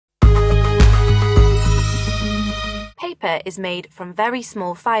Paper is made from very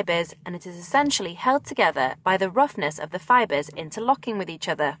small fibres and it is essentially held together by the roughness of the fibres interlocking with each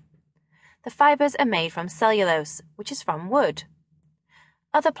other. The fibres are made from cellulose, which is from wood.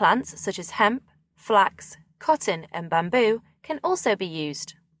 Other plants such as hemp, flax, cotton and bamboo can also be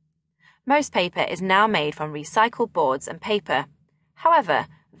used. Most paper is now made from recycled boards and paper. However,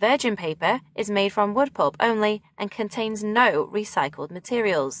 virgin paper is made from wood pulp only and contains no recycled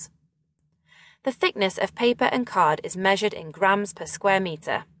materials. The thickness of paper and card is measured in grams per square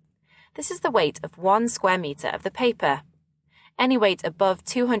metre. This is the weight of 1 square metre of the paper. Any weight above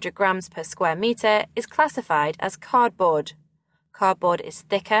 200 grams per square metre is classified as cardboard. Cardboard is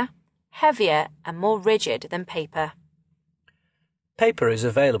thicker, heavier and more rigid than paper. Paper is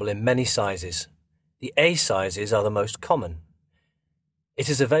available in many sizes. The A sizes are the most common. It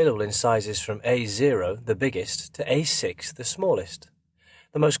is available in sizes from A0, the biggest, to A6, the smallest.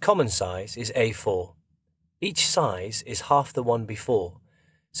 The most common size is A4. Each size is half the one before,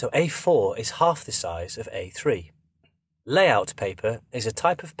 so A4 is half the size of A3. Layout paper is a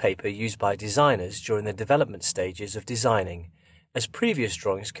type of paper used by designers during the development stages of designing, as previous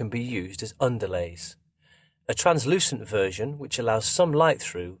drawings can be used as underlays. A translucent version, which allows some light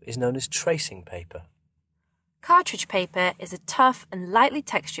through, is known as tracing paper. Cartridge paper is a tough and lightly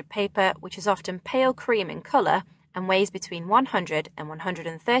textured paper which is often pale cream in colour and weighs between 100 and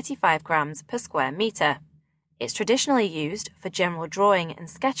 135 grams per square metre. It's traditionally used for general drawing and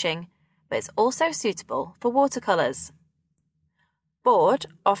sketching, but it's also suitable for watercolours. Board,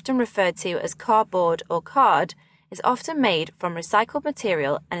 often referred to as cardboard or card, is often made from recycled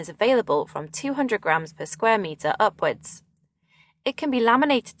material and is available from 200 grams per square metre upwards. It can be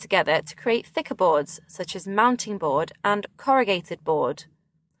laminated together to create thicker boards, such as mounting board and corrugated board.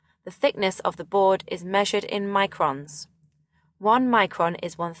 The thickness of the board is measured in microns. 1 micron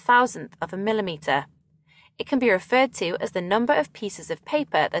is 1,000th of a millimetre. It can be referred to as the number of pieces of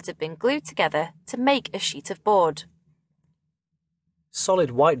paper that have been glued together to make a sheet of board. Solid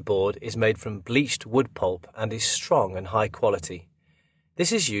whiteboard is made from bleached wood pulp and is strong and high quality.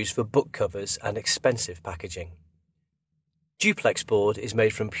 This is used for book covers and expensive packaging. Duplex board is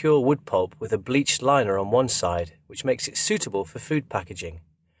made from pure wood pulp with a bleached liner on one side, which makes it suitable for food packaging.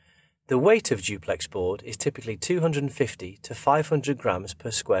 The weight of duplex board is typically 250 to 500 grams per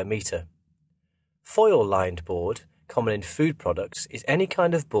square metre. Foil-lined board, common in food products, is any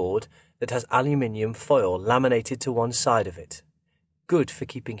kind of board that has aluminium foil laminated to one side of it. Good for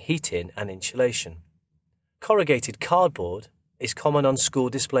keeping heat in and insulation. Corrugated cardboard is common on school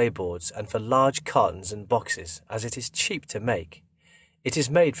display boards and for large cartons and boxes, as it is cheap to make. It is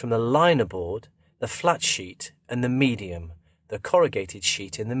made from the liner board, the flat sheet and the medium, the corrugated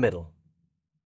sheet in the middle.